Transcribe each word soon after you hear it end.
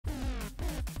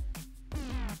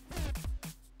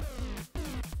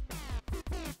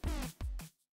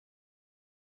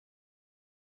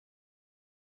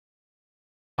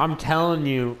I'm telling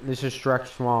you, this is Shrek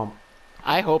Swamp.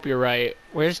 I hope you're right.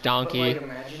 Where's Donkey? But,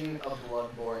 like, imagine a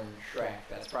Bloodborne Shrek.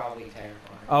 That's probably terrifying.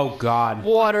 Oh God.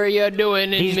 What are you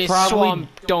doing in He's Miss probably Swamp,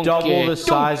 Donkey? double the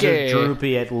size Donkey. of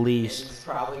Droopy at least. He's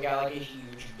probably got like a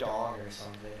huge dong or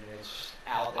something, and it's just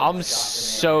out there. I'm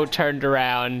so turned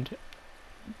around.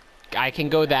 I can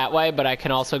go that way, but I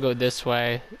can also go this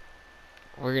way.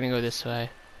 We're gonna go this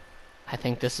way. I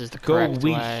think this is the correct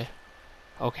way.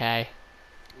 Okay.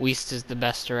 West is the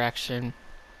best direction.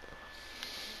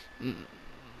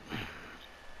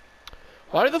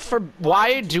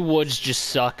 Why do woods just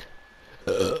suck?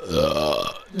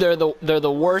 They're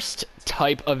the worst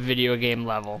type of video game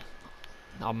level.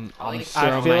 I'm throwing I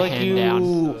feel my like hand you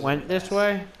down. went this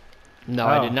way? No,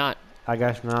 I did not. I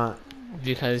guess not.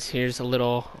 Because here's a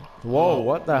little... Whoa,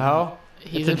 what the hell?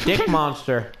 He's It's a dick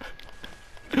monster.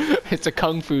 It's a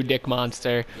kung fu dick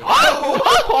monster.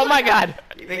 Oh my god!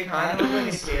 They kind of look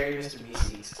like a scary Mr.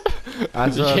 Meeseeks.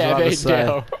 That's what Yeah, I they was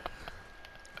about to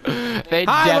say. do. They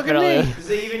Hi, look at definitely... me. Because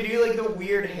they even do like the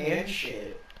weird hand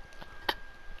shit.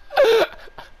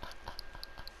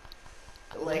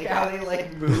 Like how they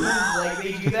like move, like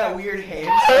they do that weird hand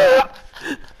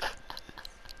shit.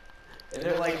 And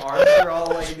their like arms are all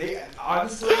like they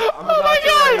honestly I'm about Oh my to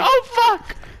god! like, Oh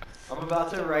fuck! I'm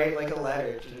about to write like a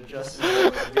letter to Justin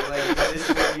and be like, this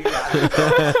is what you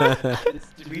got.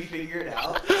 Did we figure it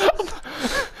out?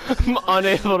 I'm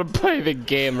unable to play the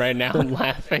game right now. I'm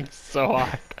laughing so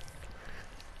hard.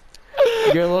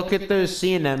 Go look at those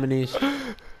sea anemones.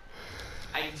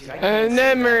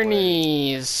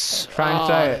 Anemones. Try and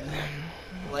say it.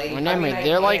 Like, Anemone, I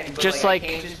they're can, like but, just I like.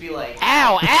 can't just be like,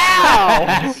 Ow! Ow!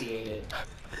 emaciated.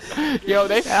 Yo,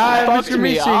 they Hi, fucked Mr.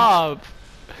 me Meeseeks. up.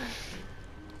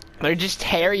 They're just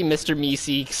hairy, Mr.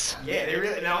 Meeseeks. Yeah, they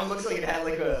really. Now it looks like it had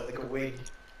like a wig.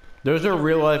 Those are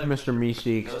real life Mr.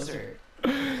 Meeseeks. Those are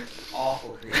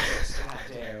awful creatures. God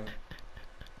damn.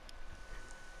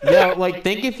 Yeah, like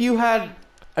think if you had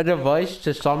a device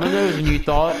to summon those and you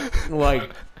thought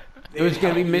like it was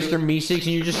gonna be Mr. Meeseeks and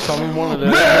you just summoned one of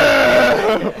those.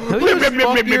 He'll just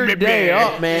fuck your day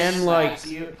up, man.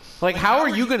 Like how are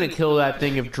you gonna kill that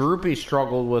thing if Droopy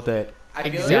struggled with it? I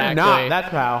feel Exactly. You're not. That's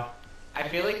how. I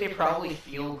feel like they probably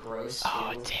feel gross too.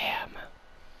 Oh damn.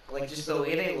 Like just the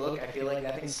way they look, I feel like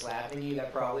that thing slapping you,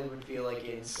 that probably would feel like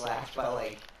getting slapped by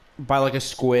like. By like a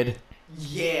squid.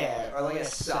 Yeah, or like a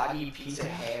soggy piece of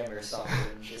ham or something.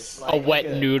 Just like A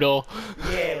wet noodle.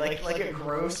 Yeah, like a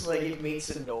gross, like it makes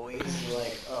a noise. And you're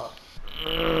like, ugh.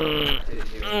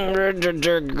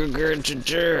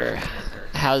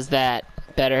 How's that?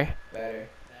 Better? Better.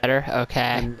 Better? Okay.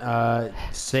 And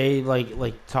say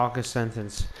like talk a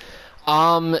sentence.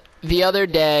 The other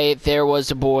day there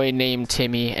was a boy named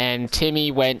Timmy, and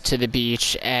Timmy went to the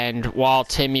beach, and while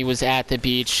Timmy was at the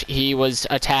beach, he was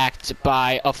attacked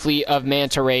by a fleet of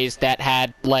manta rays that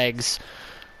had legs.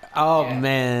 Oh Yeah.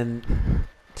 man,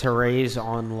 to raise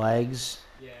on legs.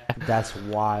 Yeah. That's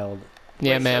wild.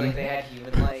 Yeah, Wait, so, man. like, they had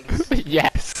human legs.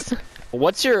 Yes.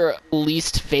 What's your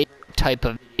least favorite type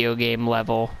of video game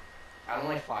level? I don't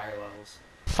like fire levels.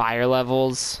 Fire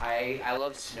levels? I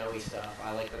love snowy stuff.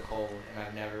 I like the cold, and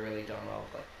I've never really done well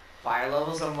with like fire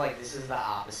levels. I'm like, this is the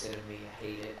opposite of me. I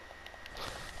hate it.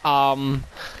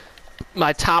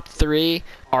 My top 3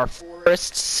 are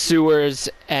forests, sewers,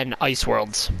 and ice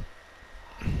worlds.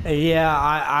 Yeah,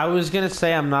 I was gonna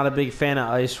say I'm not a big fan of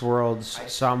ice worlds,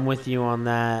 so I'm with you on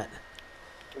that.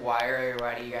 Why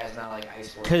do you guys not like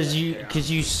ice worlds? Cause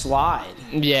you slide.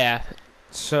 Yeah.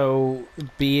 So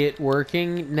be it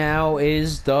working now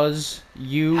does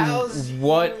you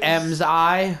what M's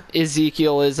I?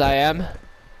 Ezekiel is I am.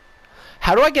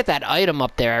 How do I get that item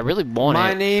up there? I really want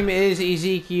My it. name is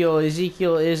Ezekiel.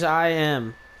 Ezekiel is I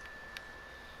am.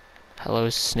 Hello,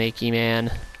 Snaky Man.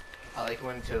 I like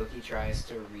when Toki tries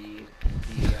to read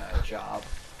the job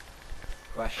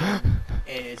question,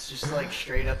 and it's just like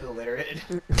straight up illiterate.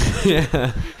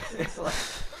 Yeah. It's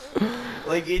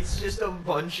like it's just a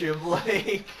bunch of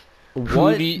like.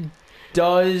 What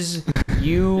does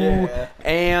you Yeah.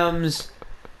 ams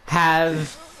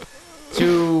have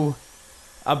to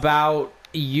about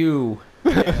you?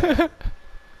 Yeah.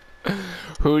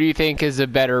 Who do you think is a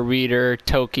better reader,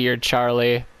 Toki or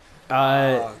Charlie?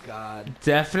 Oh God.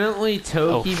 Definitely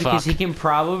Toki because he can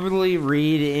probably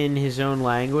read in his own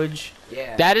language.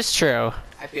 Yeah. That is true.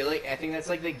 I think that's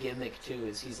like the gimmick too.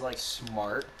 Is he's like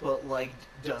smart, but like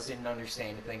doesn't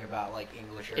understand anything about like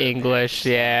English or English,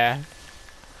 yeah.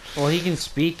 Well, he can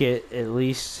speak it at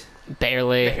least.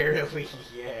 Barely. Barely,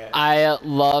 yeah. I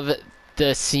love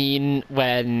the scene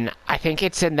when, I think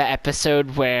it's in the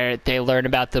episode where they learn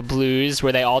about the blues,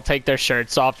 where they all take their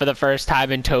shirts off for the first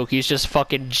time and Toki's just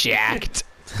fucking jacked.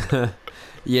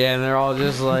 Yeah, and they're all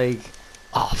just like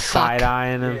Oh, fuck.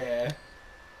 side-eyeing him. Yeah.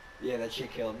 Yeah, that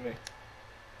shit killed me.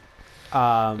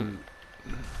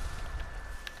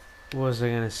 What was I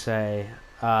gonna say?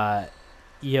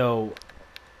 Yo,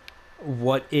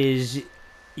 what is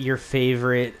your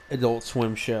favorite Adult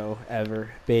Swim show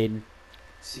ever, Baden?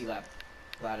 C-Lab.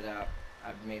 Flat it out.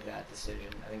 I've made that decision.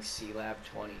 I think C-Lab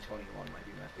 2021 might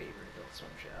be my favorite Adult Swim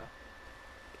show.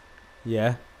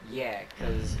 Yeah. Yeah,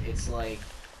 because it's like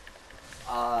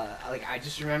I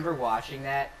just remember watching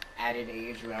that at an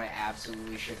age when I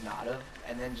absolutely should not have,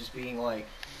 and then just being like,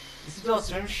 this Adult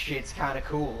Swim shit's kind of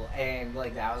cool, and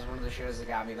like that was one of the shows that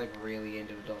got me like really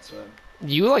into Adult Swim.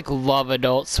 You like love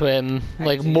Adult Swim I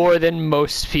like do. more than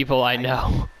most people I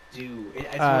know. Dude,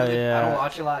 it's one of the, yeah. I don't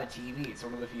watch a lot of TV. It's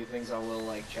one of the few things I will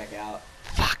like check out.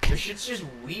 Fuck. Their shit's just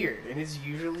weird, and it's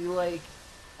usually like,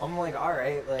 I'm like, all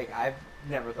right, like I've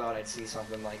never thought I'd see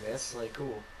something like this. Like,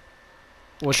 cool.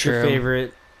 What's your True.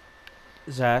 favorite,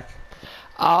 Zach?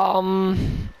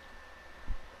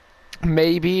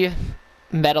 Maybe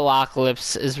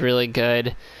Metalocalypse is really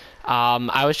good.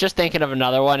 I was just thinking of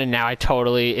another one, and now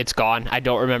it's gone. I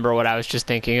don't remember what I was just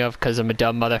thinking of because I'm a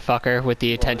dumb motherfucker with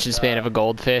the attention span of a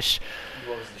goldfish.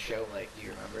 What was the show like? Do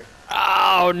you remember?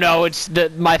 Oh no,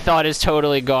 my thought is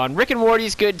totally gone. Rick and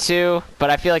Morty's good too, but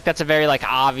I feel like that's a very like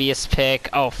obvious pick.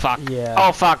 Oh fuck. Yeah.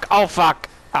 Oh fuck. Oh fuck.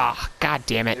 Oh god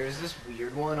damn it. There's this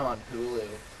weird one on Hulu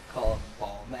called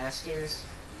Ball Masters,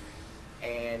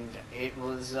 and it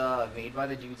was made by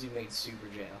the dudes who made Super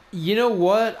Jail. You know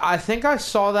what? I think I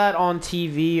saw that on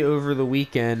TV over the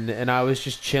weekend, and I was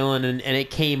just chilling, and it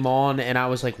came on, and I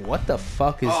was like, what the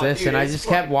fuck is Oh, this? dude, And I it's just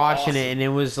kept fucking watching awesome. it, and it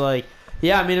was like,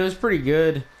 yeah, I mean, it was pretty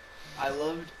good. I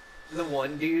loved the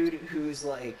one dude who's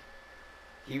like,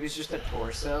 he was just a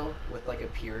torso with like a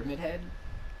pyramid head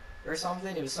or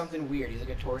something. It was something weird. He's like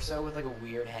a torso with like a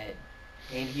weird head,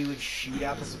 and he would shoot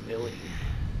out this ability.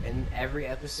 And every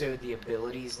episode, the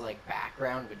ability's like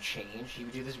background would change. He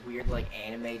would do this weird like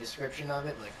anime description of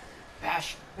it, like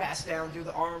pass down through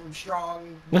the arm,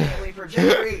 strong, manly for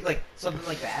generate, like something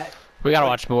like that. We gotta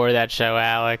watch more of that show,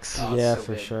 Alex. Oh, Yeah, so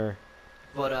for good. sure.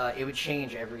 But it would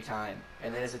change every time,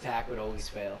 and then his attack would always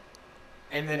fail.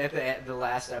 And then at the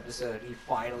last episode, he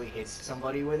finally hits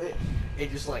somebody with it.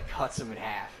 It just like cuts him in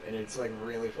half, and it's like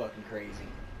really fucking crazy.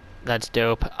 That's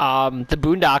dope. The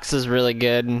Boondocks is really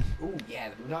good. Ooh, yeah,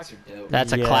 the Boondocks are dope.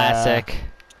 That's a Yeah. classic.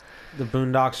 The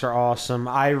Boondocks are awesome.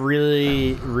 I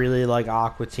really, really like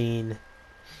Aqua Teen.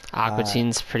 Aqua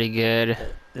Teen's pretty good.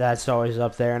 That's always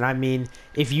up there. And I mean,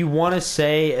 if you want to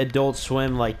say Adult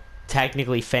Swim, like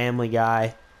technically Family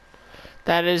Guy.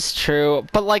 That is true.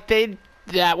 But like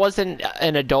that wasn't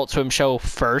an Adult Swim show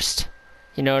first.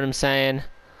 You know what I'm saying?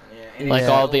 Yeah, and Like it's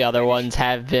all still the other first- ones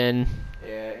have been.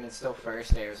 Yeah, and it still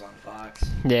first airs on Fox.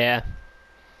 Yeah.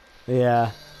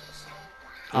 Yeah.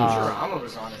 Futurama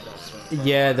was on Adult Swim. for a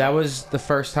Yeah, while. that was the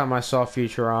first time I saw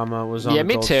Futurama. Was on Yeah,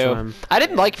 me Adult too. Swim. I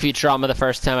didn't like Futurama the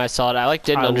first time I saw it. I like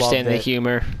didn't I understand the loved it.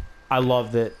 humor. I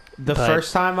loved it. The But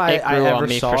first time I It grew ever on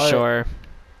me saw for it, sure.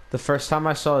 the first time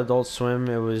I saw Adult Swim,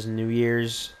 it was New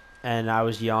Year's, and I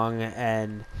was young,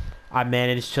 and I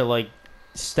managed to like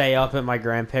stay up at my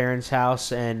grandparents'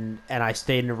 house, and I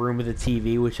stayed in a room with a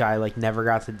TV, which I like never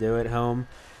got to do at home,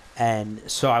 and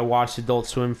so I watched Adult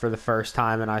Swim for the first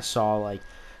time, and I saw like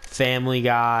Family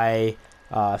Guy,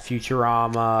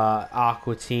 Futurama,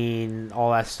 Aqua Teen,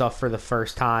 all that stuff for the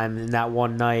first time in that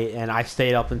one night, and I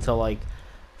stayed up until like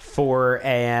 4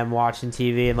 a.m. watching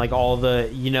TV, and like all the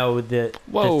the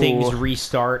Whoa. things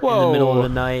restart in the middle of Whoa. the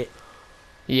night.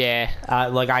 Yeah.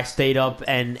 Like I stayed up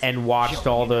and watched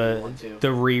all the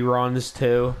reruns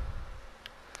too,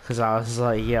 because I was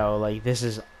like, yo, like this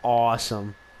is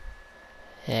awesome.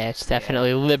 Yeah, it's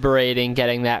definitely liberating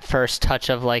getting that first touch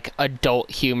of like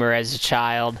adult humor as a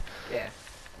child. Yeah.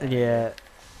 Yeah.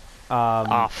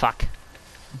 Oh fuck.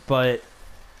 But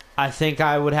I think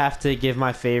I would have to give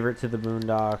my favorite to the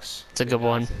Boondocks. It's a good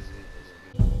one. Boondocks is-